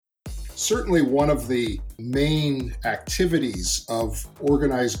certainly one of the main activities of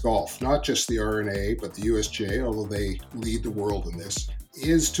organized golf, not just the R&A, but the USGA, although they lead the world in this,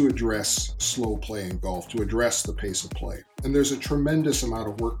 is to address slow play in golf, to address the pace of play. And there's a tremendous amount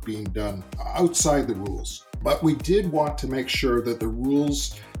of work being done outside the rules. But we did want to make sure that the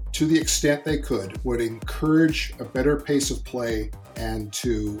rules, to the extent they could, would encourage a better pace of play and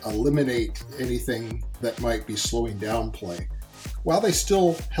to eliminate anything that might be slowing down play. While they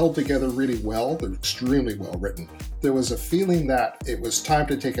still held together really well, they're extremely well written, there was a feeling that it was time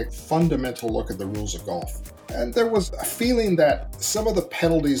to take a fundamental look at the rules of golf. And there was a feeling that some of the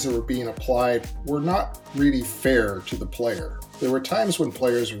penalties that were being applied were not really fair to the player. There were times when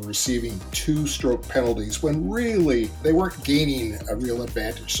players were receiving two-stroke penalties when really they weren't gaining a real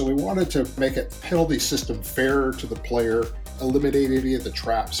advantage. So we wanted to make a penalty system fairer to the player, eliminate any of the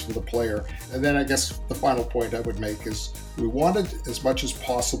traps for the player. And then I guess the final point I would make is we wanted as much as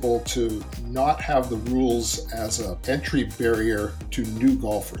possible to not have the rules as an entry barrier to new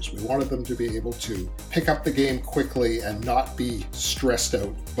golfers. We wanted them to be able to pick up the game quickly and not be stressed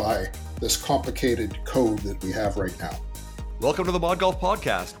out by this complicated code that we have right now. Welcome to the Mod Golf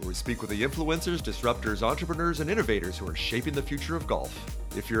Podcast, where we speak with the influencers, disruptors, entrepreneurs, and innovators who are shaping the future of golf.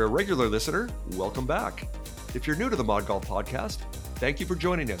 If you're a regular listener, welcome back. If you're new to the Mod Golf Podcast, thank you for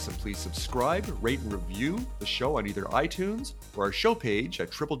joining us, and please subscribe, rate, and review the show on either iTunes or our show page at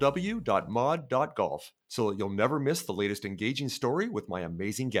www.mod.golf so that you'll never miss the latest engaging story with my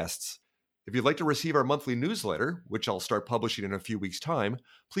amazing guests. If you'd like to receive our monthly newsletter, which I'll start publishing in a few weeks' time,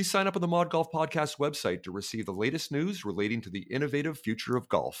 please sign up on the Mod Golf Podcast website to receive the latest news relating to the innovative future of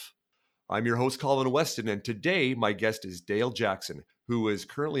golf. I'm your host, Colin Weston, and today my guest is Dale Jackson, who is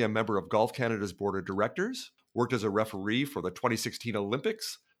currently a member of Golf Canada's Board of Directors, worked as a referee for the 2016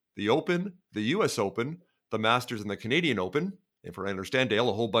 Olympics, the Open, the US Open, the Masters, and the Canadian Open, and for I understand, Dale,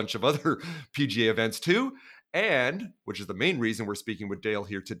 a whole bunch of other PGA events too, and, which is the main reason we're speaking with Dale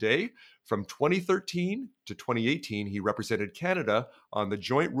here today, from 2013 to 2018, he represented Canada on the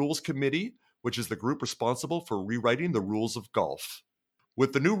Joint Rules Committee, which is the group responsible for rewriting the rules of golf.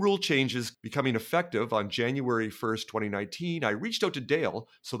 With the new rule changes becoming effective on January 1st, 2019, I reached out to Dale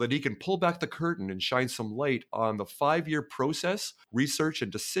so that he can pull back the curtain and shine some light on the 5-year process, research,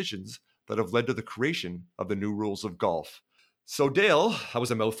 and decisions that have led to the creation of the new rules of golf. So Dale, that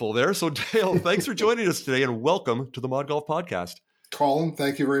was a mouthful there. So Dale, thanks for joining us today and welcome to the Mod Golf Podcast. Colin,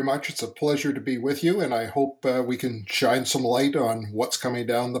 thank you very much. It's a pleasure to be with you, and I hope we can shine some light on what's coming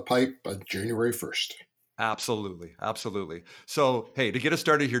down the pipe on January 1st. Absolutely. Absolutely. So, hey, to get us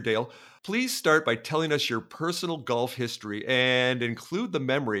started here, Dale, please start by telling us your personal golf history and include the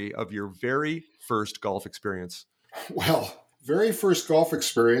memory of your very first golf experience. Well, very first golf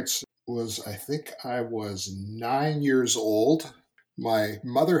experience was, I think I was 9 years old. My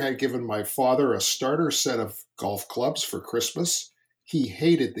mother had given my father a starter set of golf clubs for Christmas. He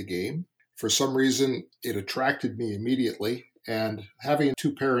hated the game. For some reason, it attracted me immediately. And having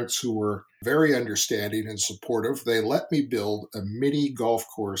two parents who were very understanding and supportive, they let me build a mini golf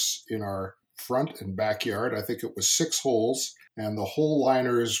course in our front and backyard. I think it was 6 holes, and the hole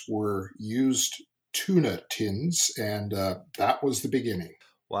liners were used tuna tins, and that was the beginning.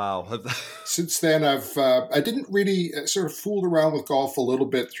 Wow. Since then, I didn't really sort of fooled around with golf a little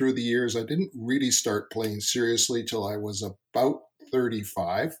bit through the years. I didn't really start playing seriously till I was about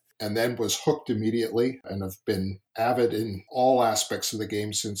 35, and then was hooked immediately and have been avid in all aspects of the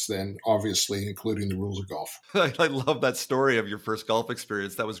game since then, obviously, including the rules of golf. I love that story of your first golf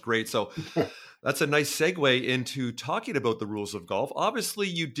experience. That was great. So that's a nice segue into talking about the rules of golf. Obviously,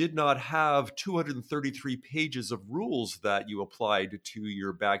 you did not have 233 pages of rules that you applied to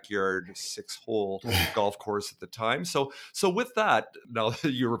your backyard 6-hole golf course at the time. So with that, now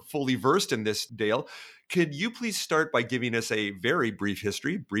that you're fully versed in this, Dale, could you please start by giving us a very brief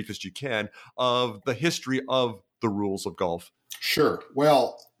history, briefest you can, of the history of the rules of golf? Sure.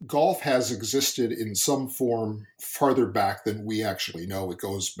 Well, golf has existed in some form farther back than we actually know. It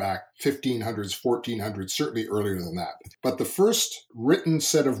goes back 1500s, 1400s, certainly earlier than that. But the first written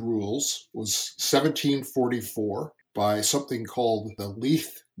set of rules was 1744 by something called the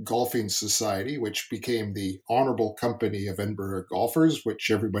Leith Golfing Society, which became the Honorable Company of Edinburgh Golfers,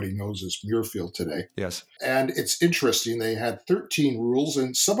 which everybody knows as Muirfield today. Yes. And it's interesting. They had 13 rules,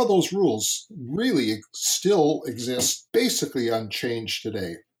 and some of those rules really still exist basically unchanged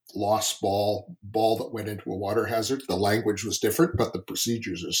today. Lost ball that went into a water hazard. The language was different, but the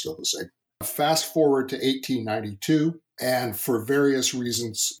procedures are still the same. Fast forward to 1892, and for various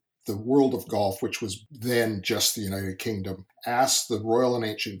reasons, the world of golf, which was then just the United Kingdom, asked the Royal and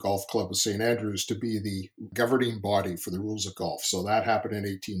Ancient Golf Club of St. Andrews to be the governing body for the rules of golf. So that happened in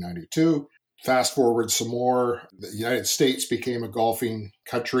 1892. Fast forward some more, the United States became a golfing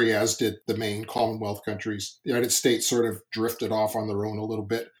country, as did the main Commonwealth countries. The United States sort of drifted off on their own a little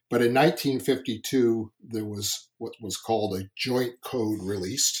bit. But in 1952, there was what was called a joint code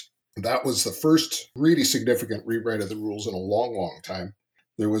released. That was the first really significant rewrite of the rules in a long, long time.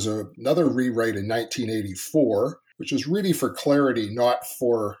 There was another rewrite in 1984, which was really for clarity, not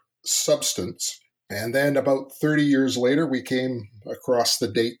for substance. And then about 30 years later, we came across the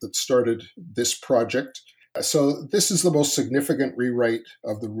date that started this project. So this is the most significant rewrite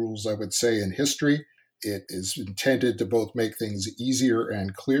of the rules, I would say, in history. It is intended to both make things easier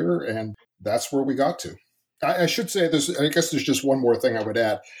and clearer, and that's where we got to. I should say, I guess there's just one more thing I would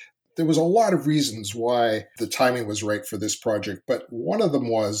add. There was a lot of reasons why the timing was right for this project, but one of them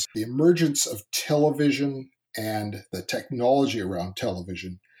was the emergence of television and the technology around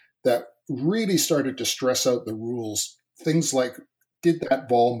television that really started to stress out the rules. Things like, did that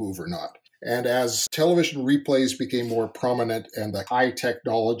ball move or not? And as television replays became more prominent and the high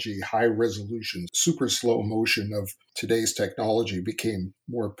technology, high resolution, super slow motion of today's technology became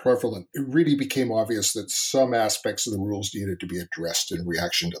more prevalent, it really became obvious that some aspects of the rules needed to be addressed in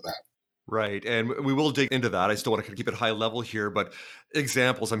reaction to that. Right. And we will dig into that. I still want to kind of keep it high level here, but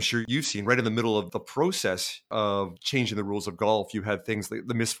examples I'm sure you've seen right in the middle of the process of changing the rules of golf. You had things like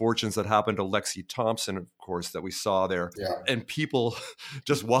the misfortunes that happened to Lexi Thompson, of course, that we saw there. Yeah. And people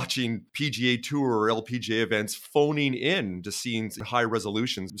just watching PGA Tour or LPGA events phoning in to seeing high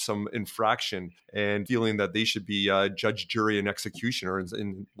resolutions, some infraction, and feeling that they should be judge, jury, and executioner.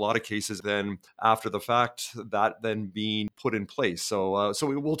 In a lot of cases, then after the fact, that then being put in place. So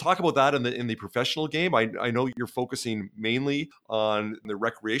we'll talk about that in the professional game. I know you're focusing mainly on the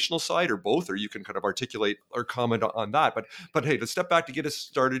recreational side, or both, or you can kind of articulate or comment on that. But hey, let's step back to get us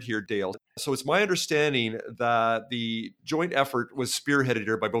started here, Dale. So it's my understanding that the joint effort was spearheaded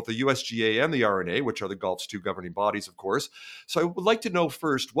here by both the USGA and the R&A, which are the golf's two governing bodies, of course. So I would like to know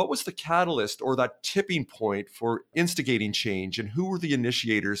first, what was the catalyst or that tipping point for instigating change, and who were the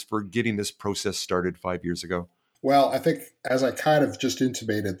initiators for getting this process started 5 years ago? Well, I think, as I kind of just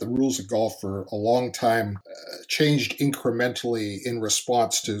intimated, the rules of golf for a long time changed incrementally in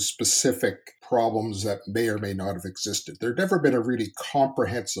response to specific problems that may or may not have existed. There'd never been a really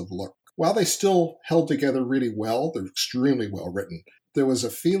comprehensive look. While they still held together really well, they're extremely well written, there was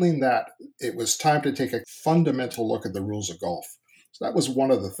a feeling that it was time to take a fundamental look at the rules of golf. So that was one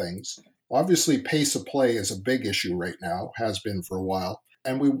of the things. Obviously, pace of play is a big issue right now, has been for a while.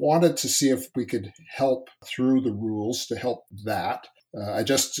 And we wanted to see if we could help through the rules to help that. I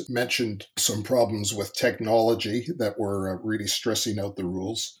just mentioned some problems with technology that were really stressing out the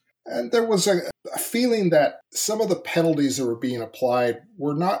rules. And there was a feeling that some of the penalties that were being applied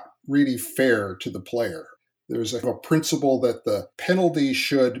were not really fair to the player. There's a principle that the penalty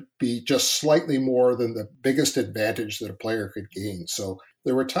should be just slightly more than the biggest advantage that a player could gain. So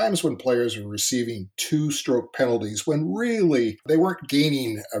there were times when players were receiving two-stroke penalties when really they weren't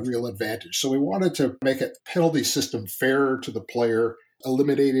gaining a real advantage. So we wanted to make a penalty system fairer to the player,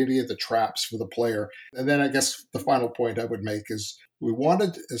 eliminate any of the traps for the player. And then I guess the final point I would make is we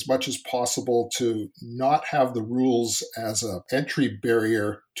wanted as much as possible to not have the rules as an entry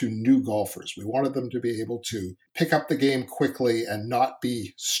barrier to new golfers. We wanted them to be able to pick up the game quickly and not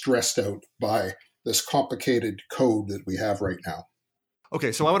be stressed out by this complicated code that we have right now.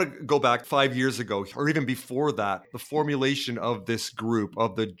 Okay, so I want to go back 5 years ago, or even before that, the formulation of this group,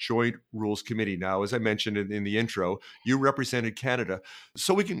 of the Joint Rules Committee. Now, as I mentioned in the intro, you represented Canada.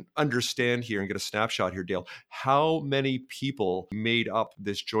 So we can understand here and get a snapshot here, Dale, how many people made up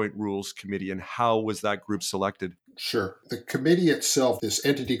this Joint Rules Committee, and how was that group selected? Sure. The committee itself, this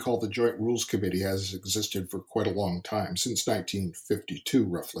entity called the Joint Rules Committee, has existed for quite a long time, since 1952,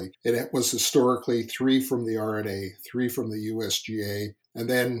 roughly. And it was historically 3 from the R&A, 3 from the USGA, and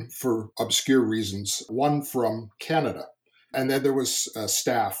then, for obscure reasons, 1 from Canada. And then there was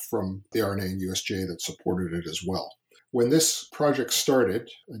staff from the R&A and USGA that supported it as well. When this project started,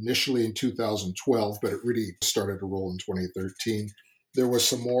 initially in 2012, but it really started to roll in 2013, there was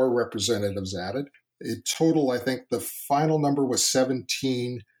some more representatives added. In total, I think the final number was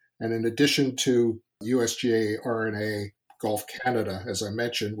 17. And in addition to USGA, R&A, Golf Canada, as I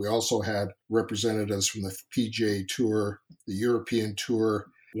mentioned, we also had representatives from the PGA Tour, the European Tour,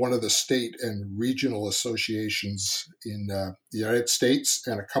 one of the state and regional associations in the United States,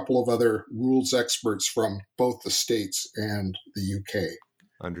 and a couple of other rules experts from both the States and the UK.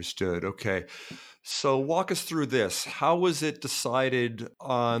 Understood. Okay. So walk us through this. How was it decided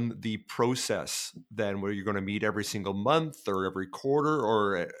on the process then? Were you going to meet every single month or every quarter,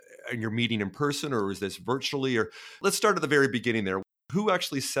 or and you're meeting in person, or is this virtually? Or let's start at the very beginning there. Who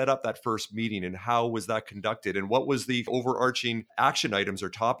actually set up that first meeting and how was that conducted? And what was the overarching action items or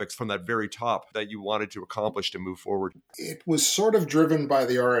topics from that very top that you wanted to accomplish to move forward? It was sort of driven by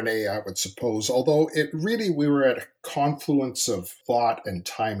the RNA, I would suppose, although we were at a confluence of thought and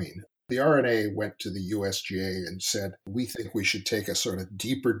timing. The RNA went to the USGA and said, we think we should take a sort of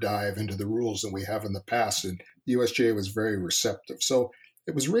deeper dive into the rules than we have in the past. And the USGA was very receptive. So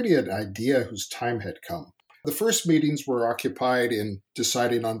it was really an idea whose time had come. The first meetings were occupied in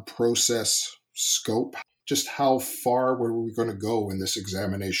deciding on process, scope, just how far were we going to go in this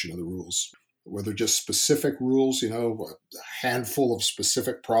examination of the rules. Were there just specific rules, a handful of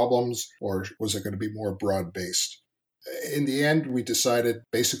specific problems, or was it going to be more broad-based? In the end, we decided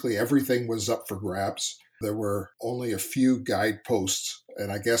basically everything was up for grabs. There were only a few guideposts,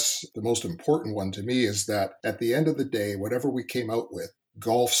 and I guess the most important one to me is that at the end of the day, whatever we came out with,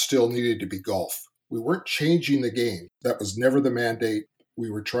 golf still needed to be golf. We weren't changing the game. That was never the mandate.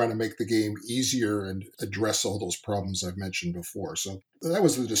 We were trying to make the game easier and address all those problems I've mentioned before. So that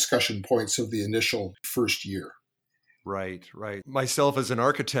was the discussion points of the initial first year. Right, right. Myself as an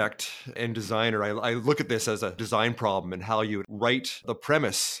architect and designer, I look at this as a design problem and how you write the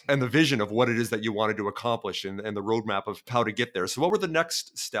premise and the vision of what it is that you wanted to accomplish and the roadmap of how to get there. So what were the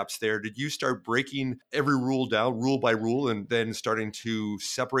next steps there? Did you start breaking every rule down, rule by rule, and then starting to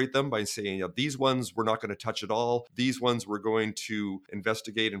separate them by saying, these ones we're not going to touch at all. These ones we're going to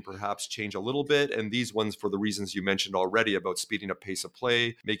investigate and perhaps change a little bit. And these ones for the reasons you mentioned already about speeding up pace of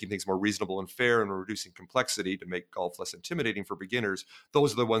play, making things more reasonable and fair, and reducing complexity to make golf less intimidating for beginners,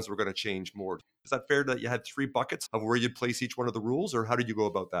 those are the ones we're going to change more. Is that fair that you had 3 buckets of where you'd place each one of the rules, or how did you go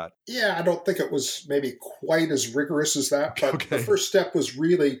about that? Yeah, I don't think it was maybe quite as rigorous as that, but The first step was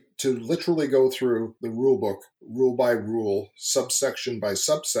really to literally go through the rule book, rule by rule, subsection by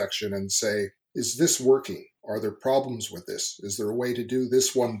subsection, and say, is this working? Are there problems with this? Is there a way to do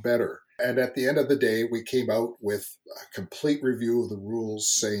this one better? And at the end of the day, we came out with a complete review of the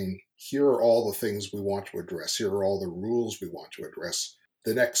rules saying, here are all the things we want to address. Here are all the rules we want to address.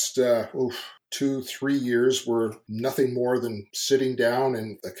 The next 2-3 years were nothing more than sitting down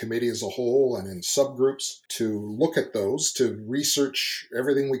in the committee as a whole and in subgroups to look at those, to research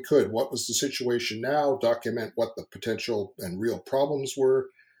everything we could. What was the situation now? Document what the potential and real problems were.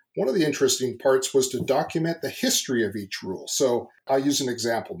 One of the interesting parts was to document the history of each rule. So I'll use an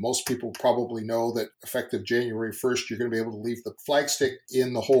example. Most people probably know that effective January 1st, you're going to be able to leave the flagstick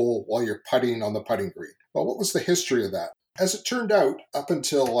in the hole while you're putting on the putting green. Well, what was the history of that? As it turned out, up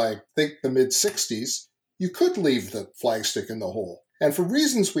until I think the mid-60s, you could leave the flagstick in the hole. And for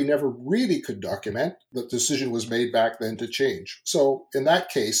reasons we never really could document, the decision was made back then to change. So in that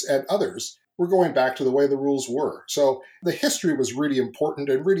case and others, we're going back to the way the rules were. So the history was really important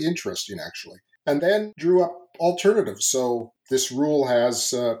and really interesting, actually. And then drew up alternatives. So this rule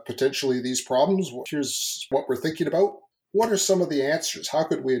has potentially these problems. Here's what we're thinking about. What are some of the answers? How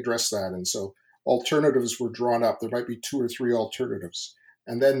could we address that? And so alternatives were drawn up. There might be 2 or 3 alternatives.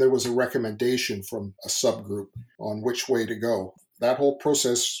 And then there was a recommendation from a subgroup on which way to go. That whole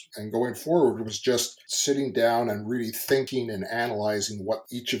process and going forward was just sitting down and really thinking and analyzing what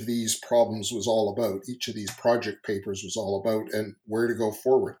each of these problems was all about, each of these project papers was all about, and where to go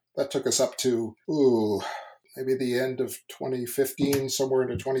forward. That took us up to, maybe the end of 2015, somewhere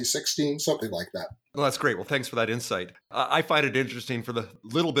into 2016, something like that. Well, that's great. Well, thanks for that insight. I find it interesting for the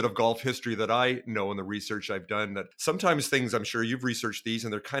little bit of golf history that I know and the research I've done that sometimes things, I'm sure you've researched these,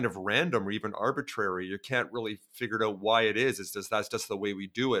 and they're kind of random or even arbitrary. You can't really figure out why it is. It's just that's just the way we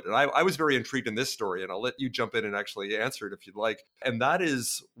do it. And I was very intrigued in this story, and I'll let you jump in and actually answer it if you'd like. And that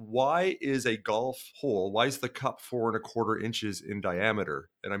is, why is a golf hole, why is the cup 4 1/4 inches in diameter?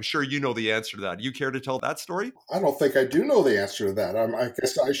 And I'm sure you know the answer to that. Do you care to tell that story? I don't think I do know the answer to that. I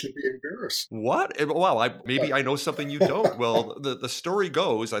guess I should be embarrassed. What? Well, maybe I know something you don't. Well, the story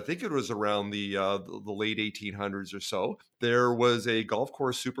goes, I think it was around the late 1800s or so. There was a golf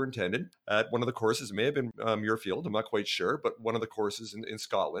course superintendent at one of the courses. It may have been Muirfield, I'm not quite sure, but one of the courses in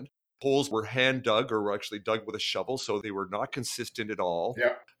Scotland. Holes were hand dug or were actually dug with a shovel, so they were not consistent at all.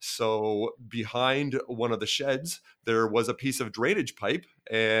 Yeah. So behind one of the sheds, there was a piece of drainage pipe,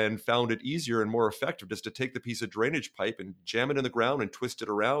 and found it easier and more effective just to take the piece of drainage pipe and jam it in the ground and twist it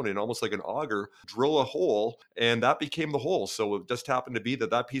around and almost like an auger, drill a hole, and that became the hole. So it just happened to be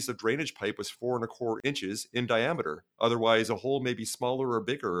that piece of drainage pipe was 4.25 inches in diameter. Otherwise, a hole may be smaller or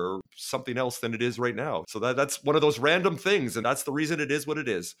bigger or something else than it is right now. So that's one of those random things, and that's the reason it is what it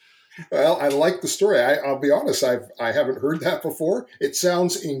is. Well, I like the story. I'll be honest, I haven't heard that before. It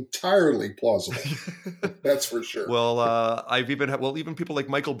sounds entirely plausible. That's for sure. Well, even people like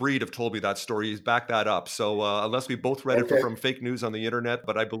Michael Breed have told me that story. He's backed that up. So unless we both read it from fake news on the internet,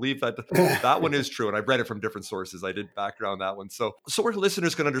 but I believe that one is true, and I've read it from different sources. I did background that one. So our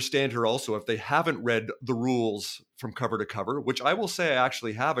listeners can understand here also, if they haven't read the rules from cover to cover, which I will say I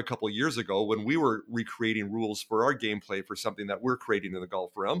actually have a couple of years ago when we were recreating rules for our gameplay for something that we're creating in the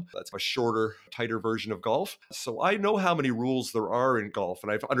golf realm. That's a shorter, tighter version of golf. So I know how many rules there are in golf,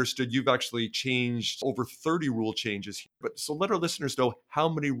 and I've understood you've actually changed over 30 rule changes. But so let our listeners know how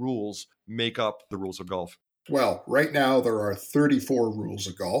many rules make up the rules of golf. Well, right now there are 34 rules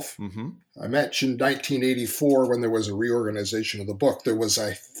of golf. Mm-hmm. I mentioned 1984 when there was a reorganization of the book. There was,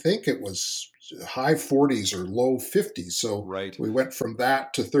 I think it was high 40s or low 50s. So we went from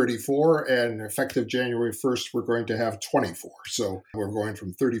that to 34, and effective January 1st, we're going to have 24. So we're going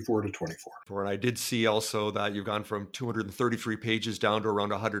from 34 to 24. And I did see also that you've gone from 233 pages down to around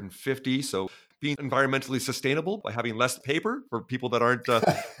 150. So being environmentally sustainable by having less paper for people that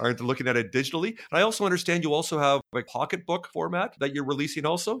aren't looking at it digitally. And I also understand you also have a pocketbook format that you're releasing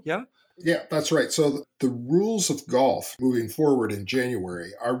also, yeah? Yeah, that's right. So the rules of golf moving forward in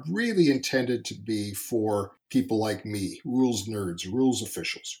January are really intended to be for people like me, rules nerds, rules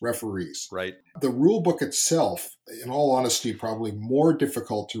officials, referees. Right. The rule book itself, in all honesty, probably more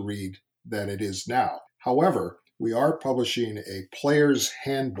difficult to read than it is now. However, we are publishing a player's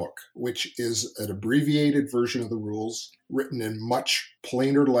handbook, which is an abbreviated version of the rules, written in much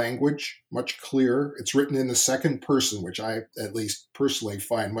plainer language, much clearer. It's written in the second person, which I, at least personally,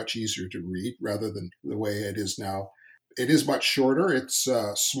 find much easier to read rather than the way it is now. It is much shorter. It's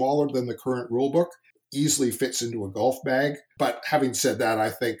smaller than the current rule book, easily fits into a golf bag. But having said that, I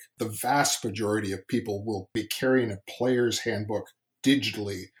think the vast majority of people will be carrying a player's handbook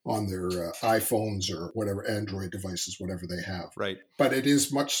digitally on their iPhones or whatever, Android devices, whatever they have. Right. But it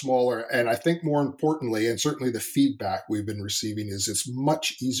is much smaller. And I think more importantly, and certainly the feedback we've been receiving is it's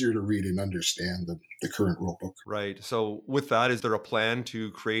much easier to read and understand than the current rule book. Right. So with that, is there a plan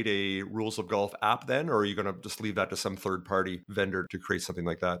to create a Rules of Golf app then, or are you going to just leave that to some third-party vendor to create something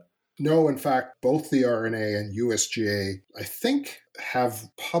like that? No, in fact, both the R&A and USGA, I think, have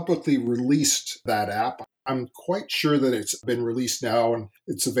publicly released that app. I'm quite sure that it's been released now and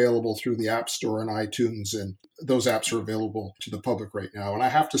it's available through the App Store and iTunes, and those apps are available to the public right now. And I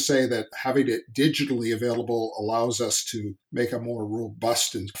have to say that having it digitally available allows us to make a more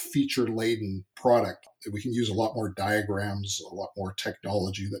robust and feature-laden product. We can use a lot more diagrams, a lot more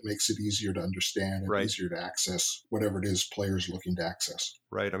technology that makes it easier to understand and easier to access whatever it is players are looking to access.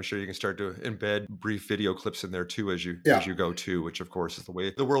 Right. I'm sure you can start to embed brief video clips in there too as you go too, which of course is the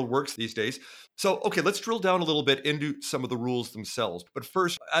way the world works these days. So, okay, let's drill down a little bit into some of the rules themselves. But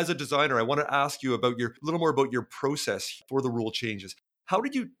first, as a designer, I want to ask you about a little more about your process for the rule changes. How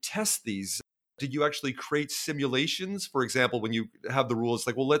did you test these? Did you actually create simulations? For example, when you have the rules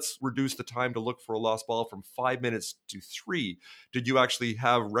like, well, let's reduce the time to look for a lost ball from 5 minutes to 3. Did you actually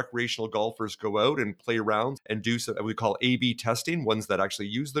have recreational golfers go out and play around and do what we call A/B testing, ones that actually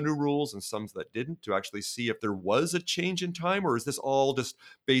use the new rules and some that didn't, to actually see if there was a change in time? Or is this all just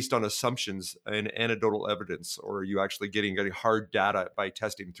based on assumptions and anecdotal evidence? Or are you actually getting hard data by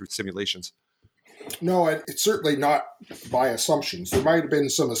testing through simulations? No, it's certainly not by assumptions. There might have been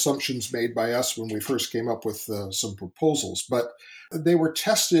some assumptions made by us when we first came up with some proposals, but they were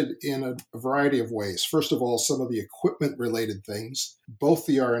tested in a variety of ways. First of all, some of the equipment-related things. Both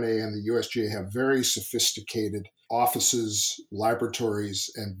the R&A and the USGA have very sophisticated offices,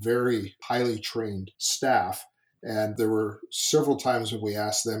 laboratories, and very highly trained staff. And there were several times when we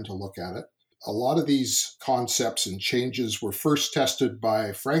asked them to look at it. A lot of these concepts and changes were first tested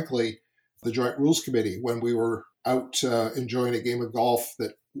by, frankly, the Joint Rules Committee when we were out enjoying a game of golf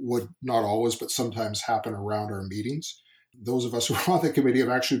that would not always, but sometimes happen around our meetings. Those of us who are on the committee have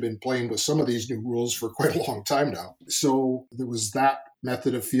actually been playing with some of these new rules for quite a long time now. So there was that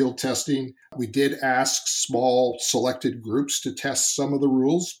method of field testing. We did ask small selected groups to test some of the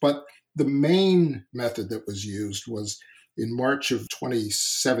rules, but the main method that was used was in March of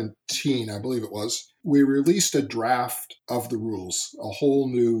 2017, I believe it was, we released a draft of the rules, a whole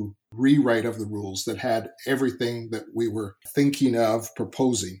new rewrite of the rules that had everything that we were thinking of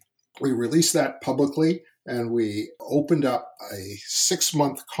proposing. We released that publicly, and we opened up a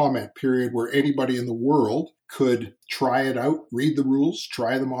 6-month comment period where anybody in the world could try it out, read the rules,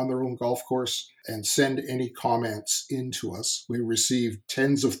 try them on their own golf course, and send any comments in to us. We received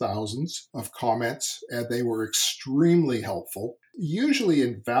tens of thousands of comments, and they were extremely helpful, usually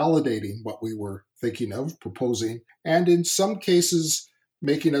in validating what we were thinking of, proposing, and in some cases,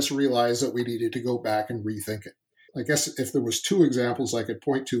 making us realize that we needed to go back and rethink it. I guess if there was 2 examples I could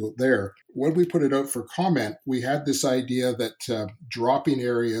point to there, when we put it out for comment, we had this idea that dropping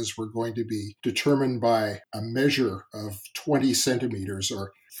areas were going to be determined by a measure of 20 centimeters,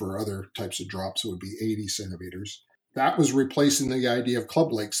 or for other types of drops, it would be 80 centimeters. That was replacing the idea of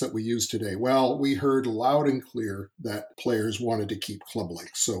club lengths that we use today. Well, we heard loud and clear that players wanted to keep club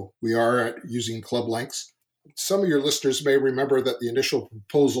lengths, so we are using club lengths. Some of your listeners may remember that the initial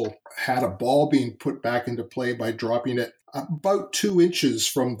proposal had a ball being put back into play by dropping it about 2 inches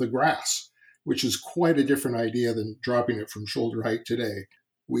from the grass, which is quite a different idea than dropping it from shoulder height today.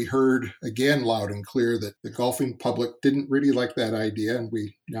 We heard again loud and clear that the golfing public didn't really like that idea, and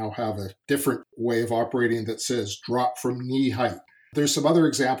we now have a different way of operating that says drop from knee height. There's some other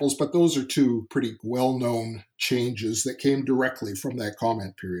examples, but those are 2 pretty well-known changes that came directly from that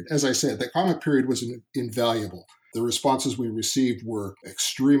comment period. As I said, that comment period was invaluable. The responses we received were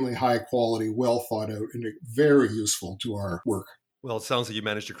extremely high quality, well thought out, and very useful to our work. Well, it sounds like you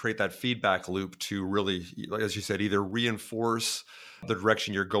managed to create that feedback loop to really, as you said, either reinforce the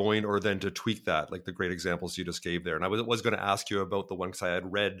direction you're going or then to tweak that, like the great examples you just gave there. And I was going to ask you about the one because I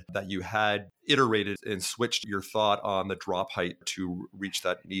had read that you had iterated and switched your thought on the drop height to reach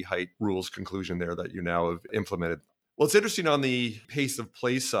that knee height rules conclusion there that you now have implemented. Well, it's interesting on the pace of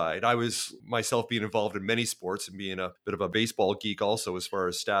play side. I was myself being involved in many sports and being a bit of a baseball geek also as far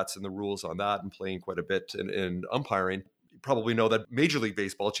as stats and the rules on that and playing quite a bit in umpiring. Probably know that Major League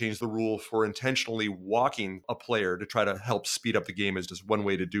Baseball changed the rule for intentionally walking a player to try to help speed up the game as just one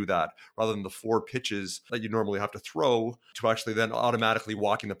way to do that, rather than the 4 pitches that you normally have to throw to actually then automatically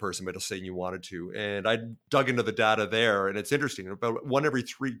walking the person by just saying you wanted to. And I dug into the data there, and it's interesting. About 1 every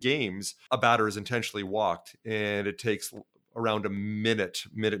 3 games, a batter is intentionally walked, and it takes around a minute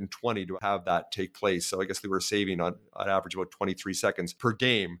and 20 to have that take place. So I guess they were saving on average about 23 seconds per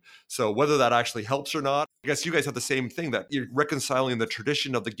game. So whether that actually helps or not, I guess you guys have the same thing, that you're reconciling the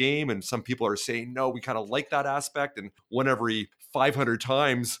tradition of the game. And some people are saying, no, we kind of like that aspect. And 1 every 500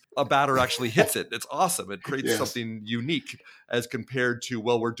 times a batter actually hits it. It's awesome. It creates something unique as compared to,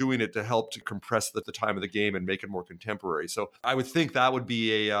 well, we're doing it to help to compress the time of the game and make it more contemporary. So I would think that would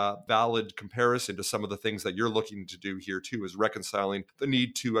be a valid comparison to some of the things that you're looking to do here too, is reconciling the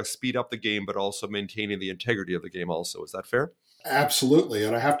need to speed up the game, but also maintaining the integrity of the game also. Is that fair? Absolutely.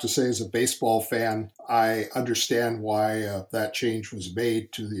 And I have to say, as a baseball fan, I understand why that change was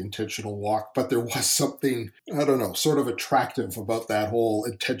made to the intentional walk. But there was something, I don't know, sort of attractive about that whole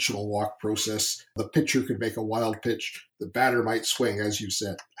intentional walk process. The pitcher could make a wild pitch. The batter might swing, as you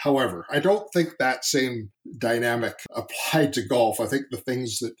said. However, I don't think that same dynamic applied to golf. I think the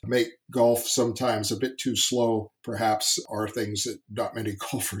things that make golf sometimes a bit too slow, perhaps, are things that not many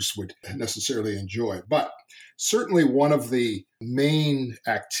golfers would necessarily enjoy. But certainly one of the main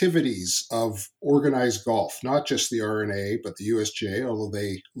activities of organized golf, not just the R&A, but the USGA, although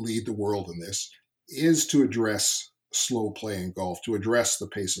they lead the world in this, is to address slow play in golf, to address the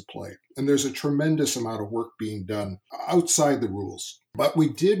pace of play. And there's a tremendous amount of work being done outside the rules. But we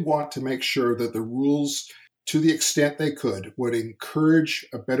did want to make sure that the rules, to the extent they could, would encourage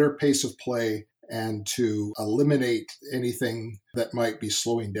a better pace of play and to eliminate anything that might be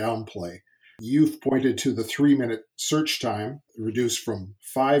slowing down play. You've pointed to the 3-minute search time, reduced from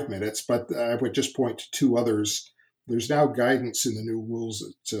 5 minutes, but I would just point to 2 others. There's now guidance in the new rules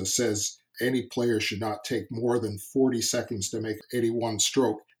that says any player should not take more than 40 seconds to make any one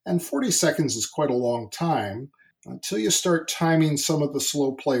stroke. And 40 seconds is quite a long time until you start timing some of the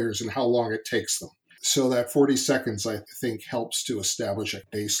slow players and how long it takes them. So that 40 seconds, I think, helps to establish a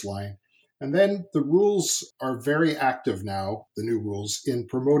baseline. And then the rules are very active now, the new rules, in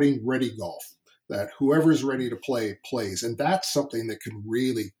promoting ready golf, that whoever's ready to play, plays. And that's something that can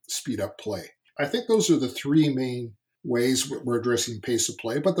really speed up play. I think those are the 3 main ways we're addressing pace of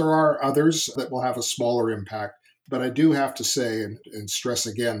play, but there are others that will have a smaller impact. But I do have to say and stress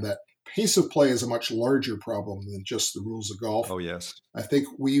again that pace of play is a much larger problem than just the rules of golf. Oh, yes. I think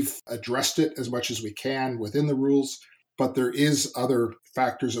we've addressed it as much as we can within the rules, but there is other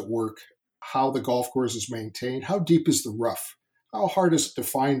factors at work. How the golf course is maintained, how deep is the rough, how hard is it to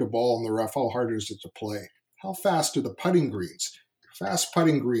find a ball in the rough, how hard is it to play, how fast are the putting greens. Fast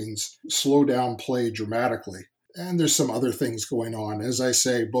putting greens slow down play dramatically. And there's some other things going on. As I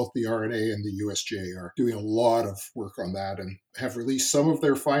say, both the R&A and the USGA are doing a lot of work on that and have released some of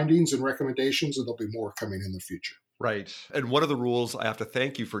their findings and recommendations, and there'll be more coming in the future. Right. And one of the rules I have to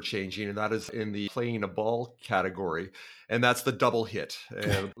thank you for changing, and that is in the playing a ball category, and that's the double hit.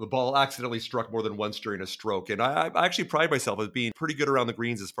 And the ball accidentally struck more than once during a stroke. And I actually pride myself as being pretty good around the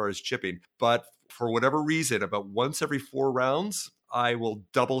greens as far as chipping. But for whatever reason, about once every 4 rounds, I will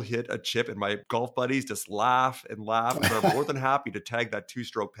double hit a chip, and my golf buddies just laugh and laugh. And they're more than happy to tag that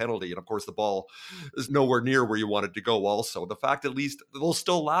 2-stroke penalty. And of course, the ball is nowhere near where you want it to go also. The fact, at least they'll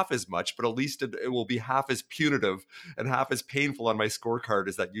still laugh as much, but at least it will be half as punitive and half as painful on my scorecard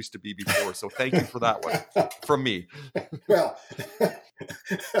as that used to be before. So thank you for that one from me. Well,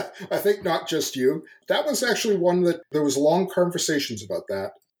 I think not just you. That was actually one that there was long conversations about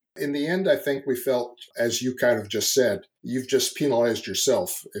that. In the end, I think we felt, as you kind of just said, you've just penalized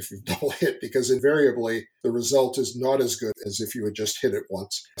yourself if you've double hit, because invariably the result is not as good as if you had just hit it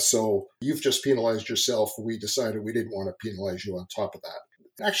once. So you've just penalized yourself. We decided we didn't want to penalize you on top of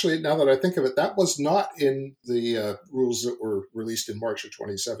that. Actually, now that I think of it, that was not in the rules that were released in March of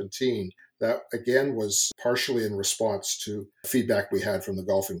 2017. That, again, was partially in response to feedback we had from the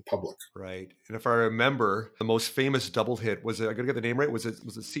golfing public. Right. And if I remember, the most famous double hit was, I got to get the name right, was it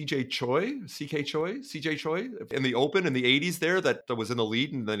CJ Choi? CJ Choi? In the Open in the 80s there, that was in the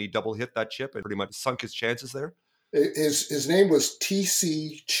lead, and then he double hit that chip and pretty much sunk his chances there? His name was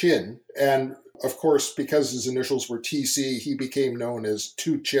T.C. Chin, and of course, because his initials were T.C., he became known as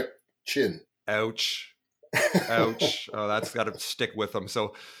Two Chip Chin. Ouch. Ouch. Oh, that's got to stick with him.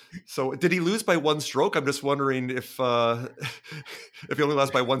 So did he lose by 1 stroke? I'm just wondering if he only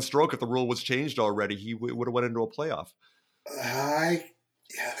lost by 1 stroke, if the rule was changed already, he would have went into a playoff. Yeah,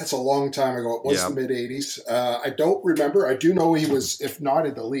 that's a long time ago. It was the mid-'80s. I don't remember. I do know he was, if not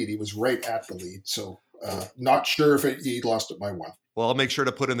in the lead, he was right at the lead. So not sure if he lost it by 1. Well, I'll make sure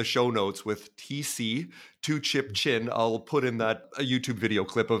to put in the show notes with TC, Two Chip Chin. I'll put in a YouTube video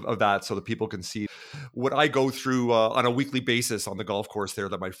clip of that so that people can see what I go through on a weekly basis on the golf course there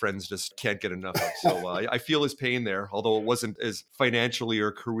that my friends just can't get enough of. So I feel his pain there, although it wasn't as financially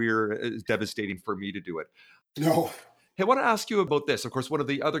or career as devastating for me to do it. No. Hey, I want to ask you about this. Of course, one of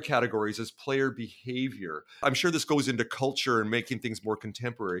the other categories is player behavior. I'm sure this goes into culture and making things more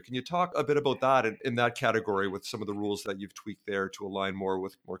contemporary. Can you talk a bit about that in that category with some of the rules that you've tweaked there to align more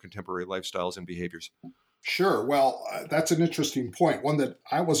with more contemporary lifestyles and behaviors? Sure. Well, that's an interesting point, one that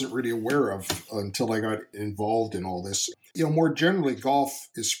I wasn't really aware of until I got involved in all this. More generally, golf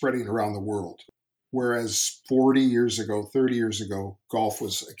is spreading around the world. Whereas 40 years ago, 30 years ago, golf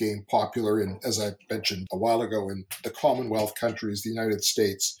was a game popular in, as I mentioned a while ago, in the Commonwealth countries, the United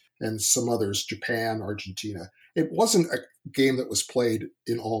States, and some others, Japan, Argentina. It wasn't a game that was played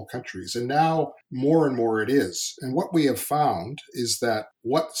in all countries. And now more and more it is. And what we have found is that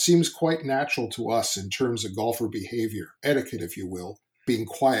what seems quite natural to us in terms of golfer behavior, etiquette, if you will, being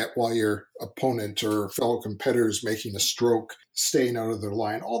quiet while your opponent or fellow competitor is making a stroke, staying out of their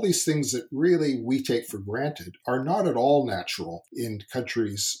line, all these things that really we take for granted are not at all natural in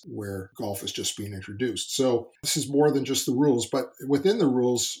countries where golf is just being introduced. So this is more than just the rules, but within the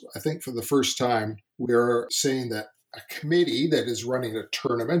rules, I think for the first time, we are saying that a committee that is running a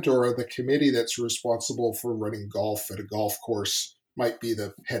tournament or the committee that's responsible for running golf at a golf course might be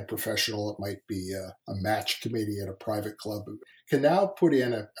the head professional, it might be a match committee at a private club, can now put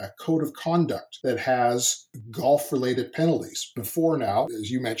in a code of conduct that has golf-related penalties. Before now, as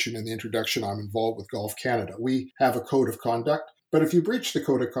you mentioned in the introduction, I'm involved with Golf Canada. We have a code of conduct, but if you breach the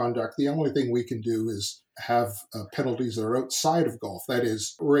code of conduct, the only thing we can do is have penalties that are outside of golf. That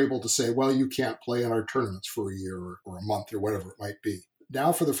is, we're able to say, well, you can't play in our tournaments for a year or a month or whatever it might be.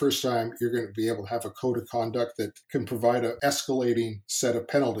 Now, for the first time, you're going to be able to have a code of conduct that can provide an escalating set of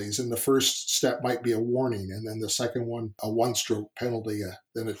penalties. And the first step might be a warning, and then the second one, a 1-stroke penalty,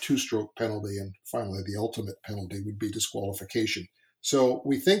 then a 2-stroke penalty, and finally the ultimate penalty would be disqualification. So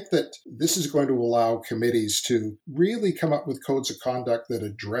we think that this is going to allow committees to really come up with codes of conduct that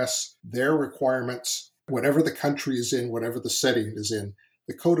address their requirements, whatever the country is in, whatever the setting is in.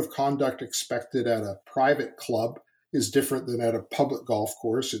 The code of conduct expected at a private club is different than at a public golf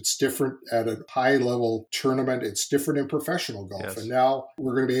course. It's different at a high-level tournament. It's different in professional golf. Yes. And now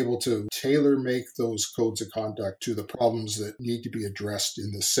we're going to be able to tailor-make those codes of conduct to the problems that need to be addressed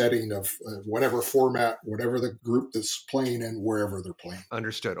in the setting of whatever format, whatever the group that's playing and wherever they're playing.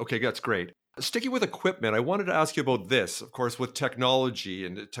 Understood. Okay, that's great. Sticking with equipment, I wanted to ask you about this. Of course, with technology,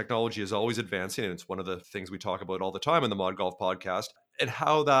 and technology is always advancing, and it's one of the things we talk about all the time in the Mod Golf podcast. and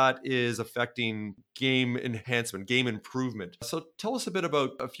how that is affecting game enhancement, game improvement. So tell us a bit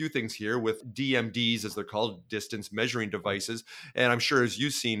about a few things here with DMDs, as they're called, distance measuring devices. And I'm sure, as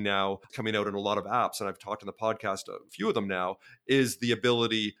you've seen now coming out in a lot of apps, and I've talked in the podcast, a few of them now, is the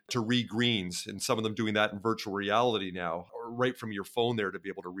ability to read greens, and some of them doing that in virtual reality now, or right from your phone there to be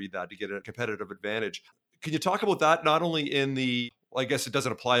able to read that to get a competitive advantage. Can you talk about that, not only in the, well, I guess it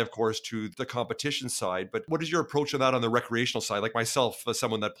doesn't apply, of course, to the competition side, but what is your approach on that on the recreational side? Like myself, as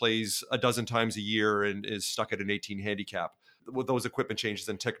someone that plays a dozen times a year and is stuck at an 18 handicap, with those equipment changes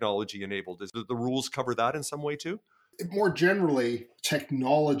and technology enabled, does the rules cover that in some way too? More generally,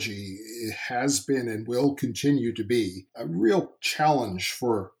 technology has been and will continue to be a real challenge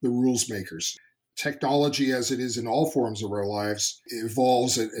for the rules makers. Technology, as it is in all forms of our lives,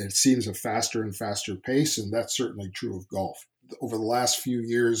 evolves at, it seems, a faster and faster pace, and that's certainly true of golf. Over the last few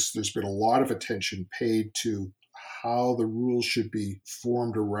years, there's been a lot of attention paid to how the rules should be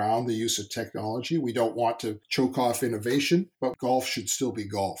formed around the use of technology. We don't want to choke off innovation, but golf should still be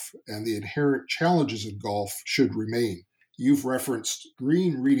golf, and the inherent challenges of golf should remain. You've referenced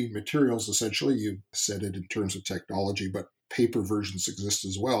green reading materials, essentially. You said it in terms of technology, but paper versions exist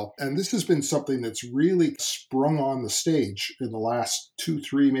as well. And this has been something that's really sprung on the stage in the last 2,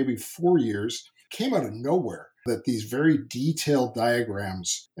 3, maybe 4 years. Came out of nowhere that these very detailed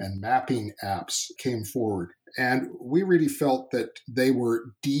diagrams and mapping apps came forward. And we really felt that they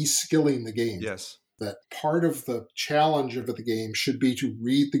were de-skilling the game. Yes. That part of the challenge of the game should be to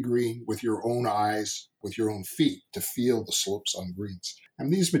read the green with your own eyes, with your own feet, to feel the slopes on greens.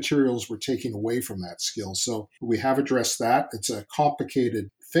 And these materials were taking away from that skill. So we have addressed that. It's a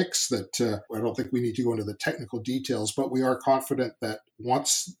complicated fix that I don't think we need to go into the technical details, but we are confident that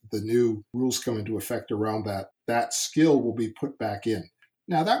once the new rules come into effect around that, that skill will be put back in.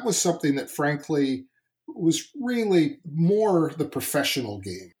 Now, that was something that, frankly, was really more the professional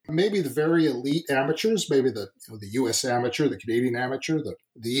game. Maybe the very elite amateurs, maybe the U.S. amateur, the Canadian amateur,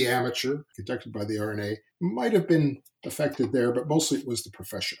 the amateur conducted by the R&A might have been affected there, but mostly it was the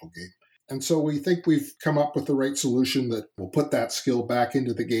professional game. And so we think we've come up with the right solution that will put that skill back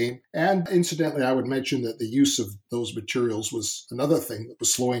into the game. And incidentally, I would mention that the use of those materials was another thing that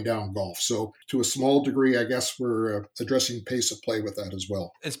was slowing down golf. So to a small degree, I guess we're addressing pace of play with that as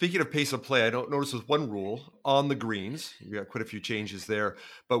well. And speaking of pace of play, I don't notice with one rule on the greens, you got quite a few changes there,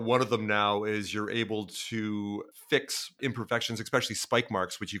 but one of them now is you're able to fix imperfections, especially spike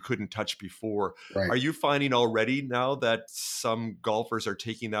marks, which you couldn't touch before. Right. Are you finding already now that some golfers are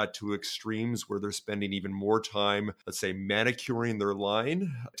taking that to extremes where they're spending even more time, let's say, manicuring their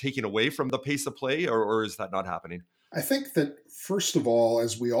line, taking away from the pace of play, or is that not happening? I think that, first of all,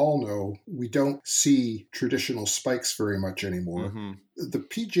 as we all know, we don't see traditional spikes very much anymore. Mm-hmm. The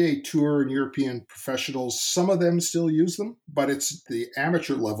PGA Tour and European professionals, some of them still use them, but it's the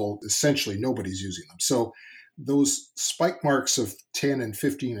amateur level, essentially nobody's using them. So those spike marks of 10 and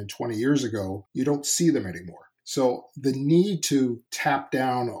 15 and 20 years ago, you don't see them anymore. So the need to tap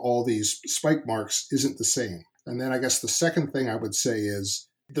down all these spike marks isn't the same. And then I guess the second thing I would say is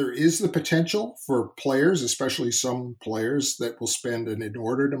there is the potential for players, especially some players, that will spend an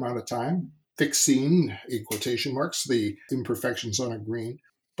inordinate amount of time fixing, in quotation marks, the imperfections on a green.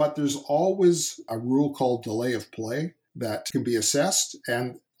 But there's always a rule called delay of play that can be assessed,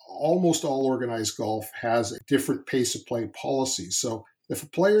 and almost all organized golf has a different pace of play policy. So if a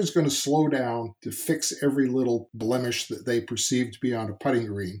player is going to slow down to fix every little blemish that they perceive to be on a putting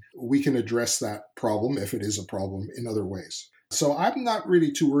green, we can address that problem, if it is a problem, in other ways. So I'm not really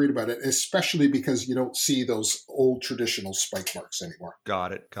too worried about it, especially because you don't see those old traditional spike marks anymore.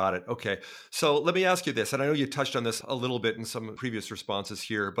 Got it. Okay. So let me ask you this, and I know you touched on this a little bit in some previous responses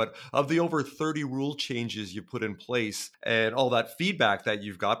here, but of the over 30 rule changes you put in place and all that feedback that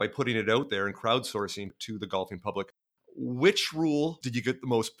you've got by putting it out there and crowdsourcing to the golfing public, which rule did you get the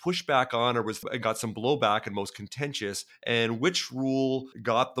most pushback on, or got some blowback and most contentious? And which rule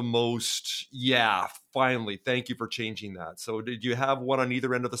got the most, yeah, finally, thank you for changing that? So did you have one on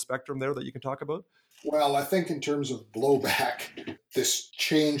either end of the spectrum there that you can talk about? Well, I think in terms of blowback, this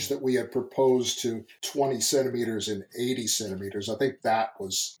change that we had proposed to 20 centimeters and 80 centimeters, I think that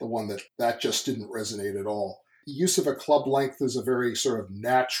was the one that just didn't resonate at all. The use of a club length is a very sort of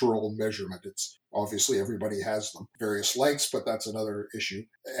natural measurement. It's obviously everybody has them, various lengths, but that's another issue.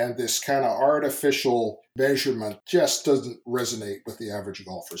 And this kind of artificial measurement just doesn't resonate with the average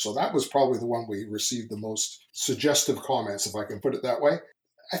golfer. So that was probably the one we received the most suggestive comments, if I can put it that way.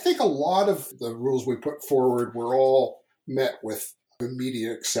 I think a lot of the rules we put forward were all met with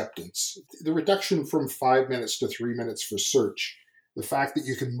immediate acceptance. The reduction from 5 minutes to 3 minutes for search The fact that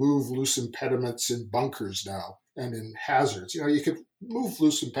you can move loose impediments in bunkers now and in hazards. You could move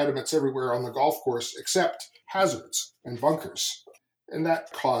loose impediments everywhere on the golf course except hazards and bunkers. And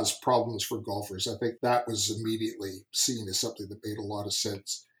that caused problems for golfers. I think that was immediately seen as something that made a lot of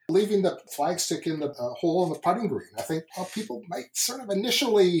sense. Leaving the flagstick in the hole in the putting green, I think people might sort of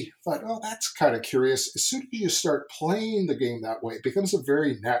initially thought, oh, that's kind of curious. As soon as you start playing the game that way, it becomes a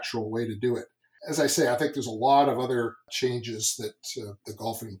very natural way to do it. As I say, I think there's a lot of other changes that the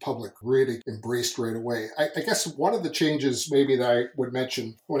golfing public really embraced right away. I guess one of the changes maybe that I would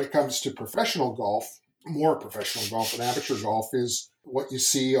mention when it comes to professional golf, more professional golf and amateur golf, is what you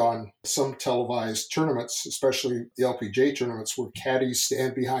see on some televised tournaments, especially the LPGA tournaments, where caddies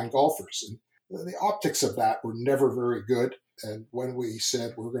stand behind golfers. And the optics of that were never very good. And when we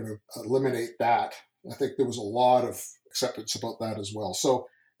said we're going to eliminate that, I think there was a lot of acceptance about that as well. So,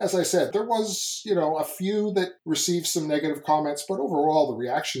 as I said, there was, a few that received some negative comments, but overall the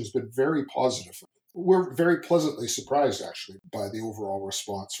reaction has been very positive. We're very pleasantly surprised, actually, by the overall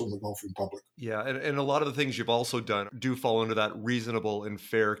response from the golfing public. Yeah, and a lot of the things you've also done do fall into that reasonable and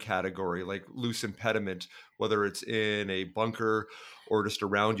fair category, like loose impediment, whether it's in a bunker or just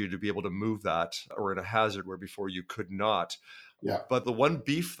around you to be able to move that, or in a hazard where before you could not. Yeah. But the one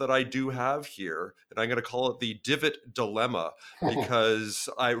beef that I do have here, and I'm going to call it the divot dilemma, because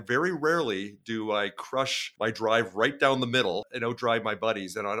I very rarely do I crush my drive right down the middle and outdrive my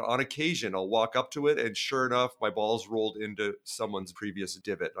buddies. And on occasion, I'll walk up to it, and sure enough, my ball's rolled into someone's previous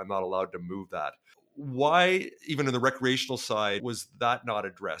divot. I'm not allowed to move that. Why, even in the recreational side, was that not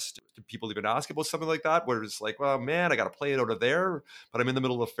addressed? Did people even ask about something like that, where it's like, well, man, I got to play it out of there, but I'm in the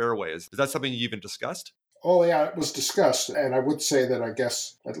middle of the fairway? Is that something you even discussed? Oh, yeah, it was discussed. And I would say that I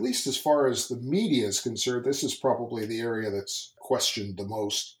guess, at least as far as the media is concerned, this is probably the area that's questioned the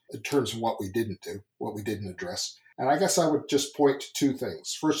most in terms of what we didn't do, what we didn't address. And I guess I would just point to two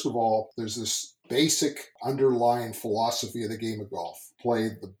things. First of all, there's this basic underlying philosophy of the game of golf. Play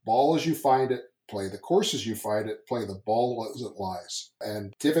the ball as you find it, play the course as you find it, play the ball as it lies.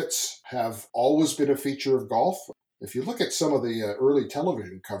 And divots have always been a feature of golf. If you look at some of the early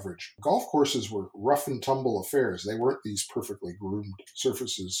television coverage, golf courses were rough and tumble affairs. They weren't these perfectly groomed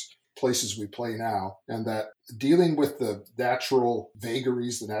surfaces, places we play now. And that dealing with the natural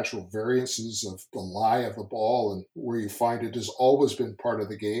vagaries, the natural variances of the lie of the ball and where you find it has always been part of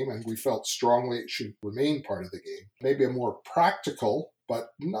the game. And we felt strongly it should remain part of the game. Maybe a more practical but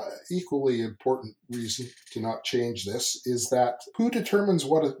not equally important reason to not change this is that who determines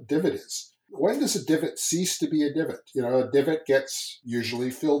what a divot is? When does a divot cease to be a divot? A divot gets usually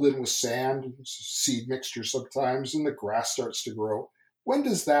filled in with sand, seed mixture sometimes, and the grass starts to grow. When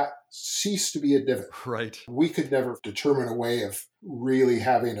does that cease to be a divot? Right. We could never determine a way of really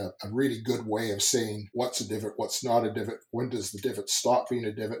having a really good way of saying what's a divot, what's not a divot, when does the divot stop being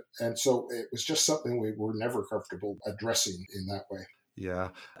a divot. And so it was just something we were never comfortable addressing in that way. Yeah.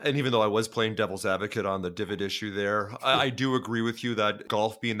 And even though I was playing devil's advocate on the divot issue there, I do agree with you that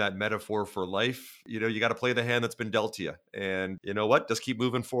golf being that metaphor for life, you got to play the hand that's been dealt to you. And you know what? Just keep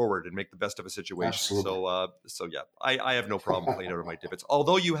moving forward and make the best of a situation. Absolutely. So yeah, I have no problem playing out of my divots.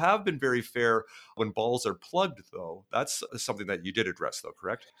 Although you have been very fair when balls are plugged, though. That's something that you did address, though,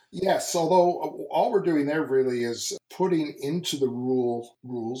 correct? Yes, although all we're doing there really is putting into the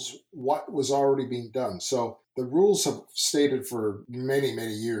rules what was already being done. So the rules have stated for many,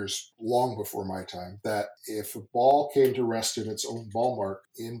 many years, long before my time, that if a ball came to rest in its own ball mark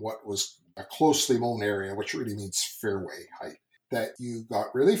in what was a closely mown area, which really means fairway height, that you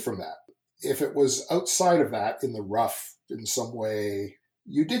got relief from that. If it was outside of that in the rough in some way,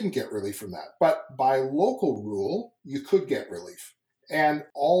 you didn't get relief from that. But by local rule, you could get relief. And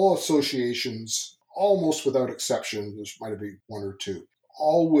all associations, almost without exception, there might be one or two,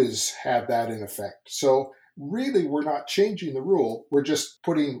 always had that in effect. So really, we're not changing the rule. We're just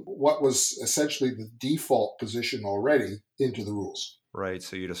putting what was essentially the default position already into the rules. Right.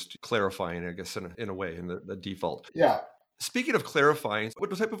 So you're just clarifying, I guess, in a way, in the default. Yeah. Speaking of clarifying,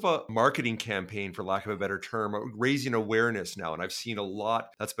 what type of a marketing campaign, for lack of a better term, raising awareness now? And I've seen a lot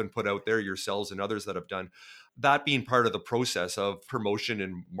that's been put out there, yourselves and others that have done, that being part of the process of promotion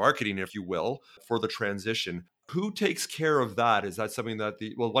and marketing, if you will, for the transition. Who takes care of that? Is that something that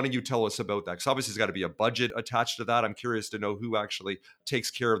why don't you tell us about that? Because obviously there's got to be a budget attached to that. I'm curious to know who actually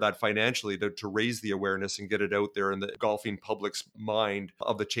takes care of that financially to raise the awareness and get it out there in the golfing public's mind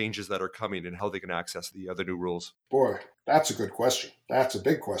of the changes that are coming and how they can access the new rules. Boy, that's a good question. That's a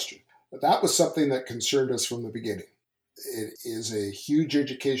big question. That was something that concerned us from the beginning. It is a huge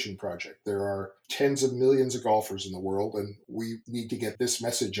education project. There are tens of millions of golfers in the world, and we need to get this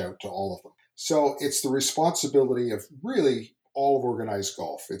message out to all of them. So it's the responsibility of really all of organized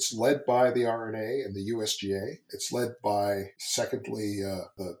golf. It's led by the R&A and the USGA. It's led by, secondly,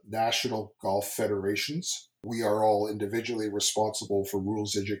 the National Golf Federations. We are all individually responsible for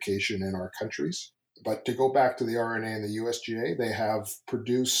rules education in our countries. But to go back to the R&A and the USGA, they have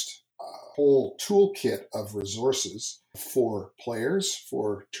produced a whole toolkit of resources for players,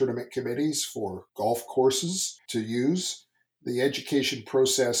 for tournament committees, for golf courses to use. The education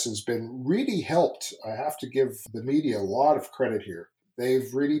process has been really helped. I have to give the media a lot of credit here.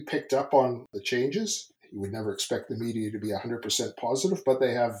 They've really picked up on the changes. You would never expect the media to be 100% positive, but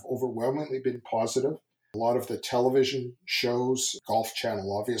they have overwhelmingly been positive. A lot of the television shows, Golf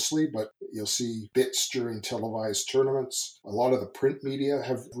Channel obviously, but you'll see bits during televised tournaments. A lot of the print media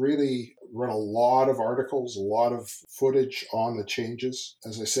have really run a lot of articles, a lot of footage on the changes.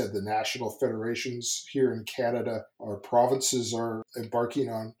 As I said, the national federations here in Canada, our provinces are embarking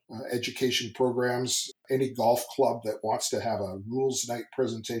on education programs. Any golf club that wants to have a rules night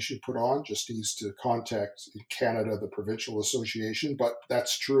presentation put on just needs to contact, in Canada, the provincial association. But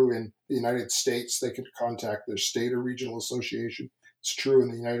that's true in the United States. They can contact their state or regional association. It's true in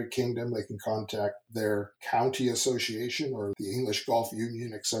the United Kingdom. They can contact their county association or the English Golf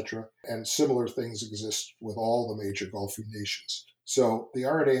Union, etc. And similar things exist with all the major golfing nations. So the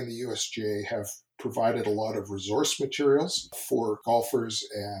R&A and the USGA have provided a lot of resource materials for golfers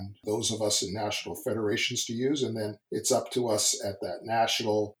and those of us in national federations to use. And then it's up to us at that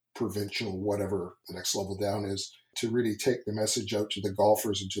national, provincial, whatever the next level down is, to really take the message out to the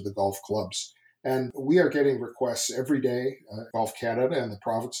golfers and to the golf clubs. And we are getting requests every day, Golf Canada and the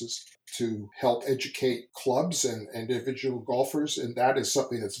provinces, to help educate clubs and individual golfers. And that is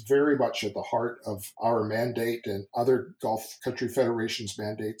something that's very much at the heart of our mandate and other golf country federations'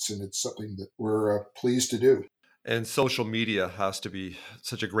 mandates. And it's something that we're pleased to do. And social media has to be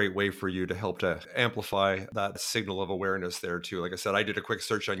such a great way for you to help to amplify that signal of awareness there too. Like I said, I did a quick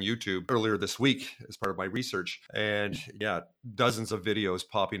search on YouTube earlier this week as part of my research. And yeah, dozens of videos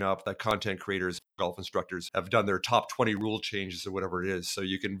popping up that content creators, golf instructors have done their top 20 rule changes or whatever it is. So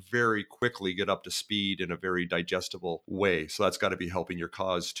you can very quickly get up to speed in a very digestible way. So that's got to be helping your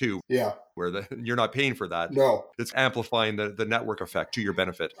cause too. Yeah. Where you're not paying for that. No. It's amplifying the network effect to your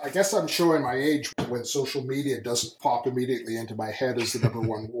benefit. I guess I'm showing my age when social media doesn't pop immediately into my head as the number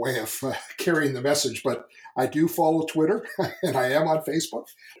one way of carrying the message. But I do follow Twitter and I am on Facebook.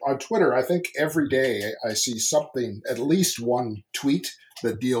 On Twitter, I think every day I see something, at least one tweet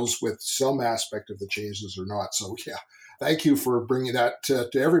that deals with some aspect of the changes or not. So yeah, thank you for bringing that to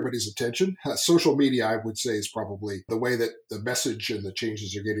everybody's attention. Social media, I would say, is probably the way that the message and the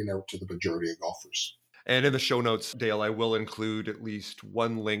changes are getting out to the majority of golfers. And in the show notes, Dale, I will include at least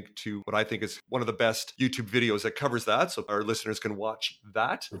one link to what I think is one of the best YouTube videos that covers that, so our listeners can watch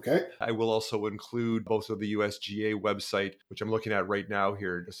that. Okay. I will also include both of the USGA website, which I'm looking at right now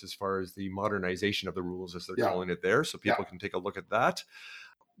here, just as far as the modernization of the rules, as they're calling it there, so people can take a look at that.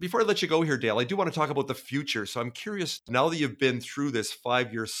 Before I let you go here, Dale, I do want to talk about the future. So I'm curious, now that you've been through this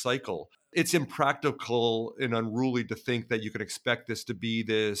 5-year cycle, it's impractical and unruly to think that you can expect this to be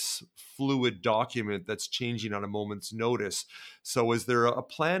this fluid document that's changing on a moment's notice. So is there a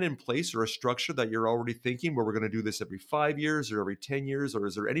plan in place or a structure that you're already thinking where we're going to do this every 5 years or every 10 years? Or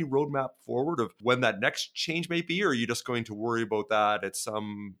is there any roadmap forward of when that next change may be? Or are you just going to worry about that at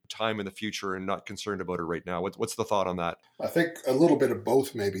some time in the future and not concerned about it right now? What's the thought on that? I think a little bit of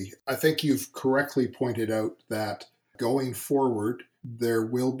both, maybe. I think you've correctly pointed out that going forward, there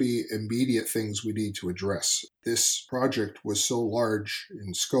will be immediate things we need to address. This project was so large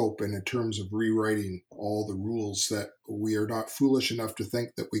in scope and in terms of rewriting all the rules that we are not foolish enough to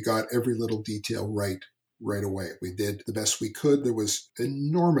think that we got every little detail right away. We did the best we could. There was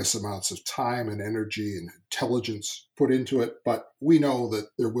enormous amounts of time and energy and intelligence put into it, but we know that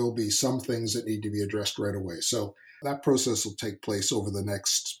there will be some things that need to be addressed right away. So that process will take place over the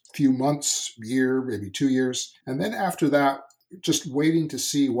next few months, year, maybe 2 years. And then after that, just waiting to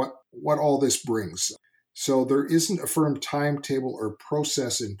see what all this brings. So there isn't a firm timetable or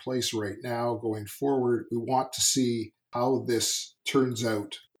process in place right now going forward. We want to see how this turns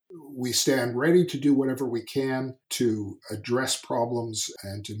out. We stand ready to do whatever we can to address problems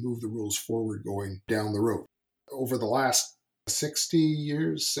and to move the rules forward going down the road. Over the last 60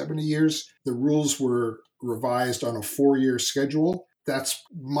 years, 70 years, the rules were revised on a 4-year schedule. That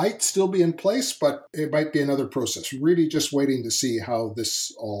might still be in place, but it might be another process. Really just waiting to see how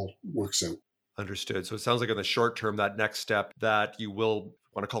this all works out. Understood. So it sounds like in the short term, that next step that you will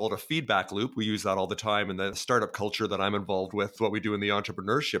want to call it a feedback loop. We use that all the time in the startup culture that I'm involved with, what we do in the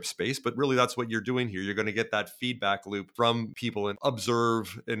entrepreneurship space. But really, that's what you're doing here. You're going to get that feedback loop from people and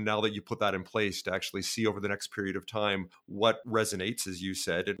observe. And now that you put that in place, to actually see over the next period of time what resonates, as you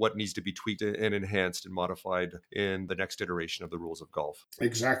said, and what needs to be tweaked and enhanced and modified in the next iteration of the rules of golf.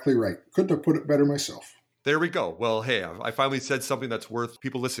 Exactly right. Couldn't have put it better myself. There we go. Well, hey, I finally said something that's worth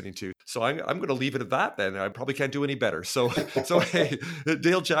people listening to. So I'm going to leave it at that then. I probably can't do any better. So hey,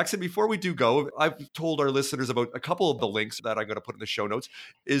 Dale Jackson, before we do go, I've told our listeners about a couple of the links that I'm going to put in the show notes.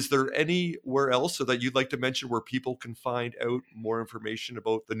 Is there anywhere else so that you'd like to mention where people can find out more information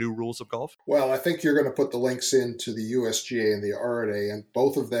about the new rules of golf? Well, I think you're going to put the links into the USGA and the R&A, and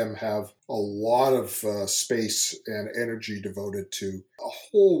both of them have a lot of space and energy devoted to a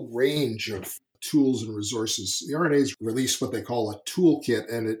whole range of tools and resources. The R&A's released what they call a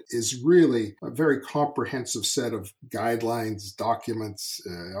toolkit, and it is really a very comprehensive set of guidelines, documents,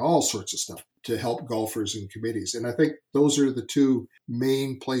 all sorts of stuff to help golfers and committees. And I think those are the two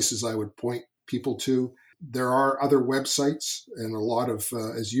main places I would point people to. There are other websites and a lot of,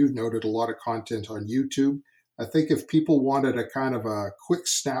 as you've noted, a lot of content on YouTube. I think if people wanted a kind of a quick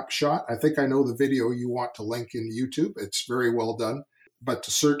snapshot, I think I know the video you want to link in YouTube. It's very well done. But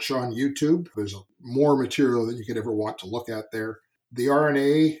to search on YouTube, there's more material than you could ever want to look at there. The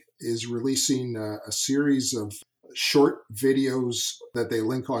R&A is releasing a series of short videos that they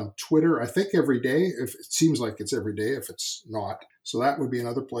link on Twitter, I think every day. If it seems like it's every day, if it's not. So that would be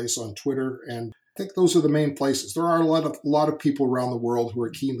another place on Twitter. And I think those are the main places. There are a lot of people around the world who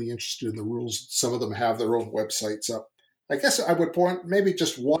are keenly interested in the rules. Some of them have their own websites up. I guess I would point maybe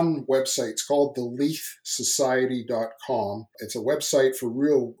just one website. It's called theleithsociety.com. It's a website for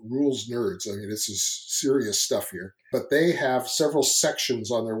real rules nerds. I mean, this is serious stuff here. But they have several sections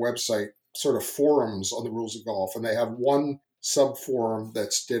on their website, sort of forums on the rules of golf, and they have one sub-forum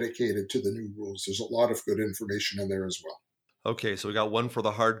that's dedicated to the new rules. There's a lot of good information in there as well. Okay, so we got one for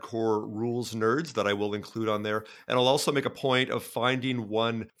the hardcore rules nerds that I will include on there. And I'll also make a point of finding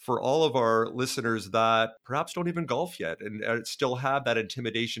one for all of our listeners that perhaps don't even golf yet and still have that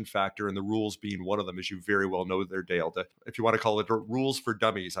intimidation factor, and the rules being one of them, as you very well know there, Dale. If you want to call it rules for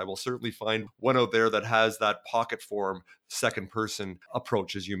dummies, I will certainly find one out there that has that pocket form, second person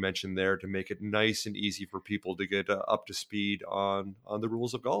approach, as you mentioned there, to make it nice and easy for people to get up to speed on the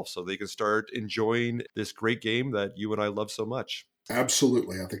rules of golf so they can start enjoying this great game that you and I love so much.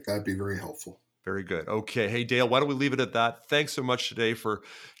 Absolutely. I think that'd be very helpful. Very good. Okay. Hey, Dale, why don't we leave it at that? Thanks so much today for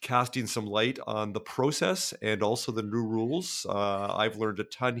casting some light on the process and also the new rules. I've learned a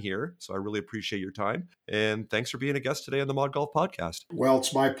ton here, so I really appreciate your time. And thanks for being a guest today on the Mod Golf Podcast. Well,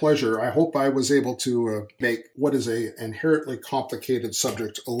 it's my pleasure. I hope I was able to make what is an inherently complicated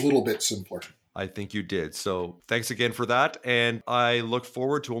subject a little bit simpler. I think you did. So thanks again for that. And I look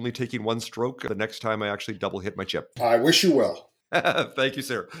forward to only taking one stroke the next time I actually double hit my chip. I wish you well. Thank you,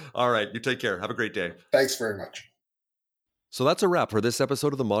 sir. All right. You take care. Have a great day. Thanks very much. So that's a wrap for this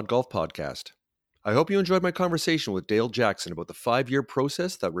episode of the Mod Golf Podcast. I hope you enjoyed my conversation with Dale Jackson about the 5-year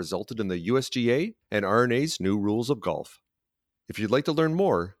process that resulted in the USGA and R&A's new rules of golf. If you'd like to learn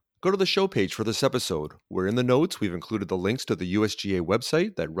more, go to the show page for this episode, where in the notes we've included the links to the USGA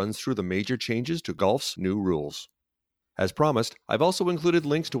website that runs through the major changes to golf's new rules. As promised, I've also included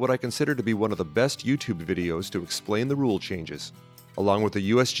links to what I consider to be one of the best YouTube videos to explain the rule changes, along with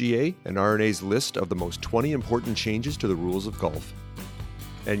the USGA and R&A's list of the most 20 important changes to the rules of golf.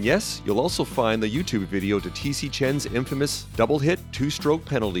 And yes, you'll also find the YouTube video to TC Chen's infamous double-hit 2-stroke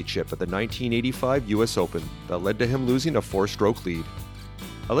penalty chip at the 1985 US Open that led to him losing a 4-stroke lead.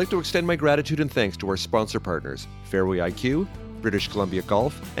 I'd like to extend my gratitude and thanks to our sponsor partners, Fairway IQ, British Columbia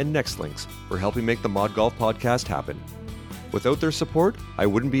Golf, and NextLinks, for helping make the Mod Golf Podcast happen. Without their support, I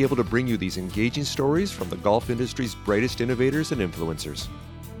wouldn't be able to bring you these engaging stories from the golf industry's brightest innovators and influencers.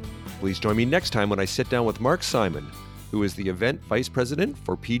 Please join me next time when I sit down with Mark Simon, who is the Event Vice President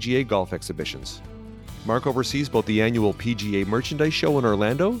for PGA Golf Exhibitions. Mark oversees both the annual PGA Merchandise Show in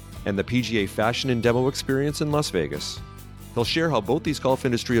Orlando and the PGA Fashion and Demo Experience in Las Vegas. He'll share how both these golf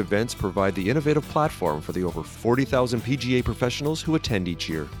industry events provide the innovative platform for the over 40,000 PGA professionals who attend each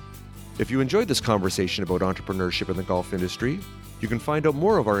year. If you enjoyed this conversation about entrepreneurship in the golf industry, you can find out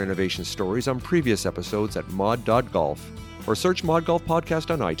more of our innovation stories on previous episodes at mod.golf or search Mod Golf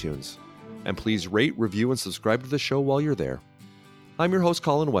Podcast on iTunes. And please rate, review, and subscribe to the show while you're there. I'm your host,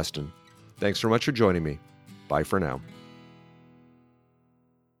 Colin Weston. Thanks so much for joining me. Bye for now.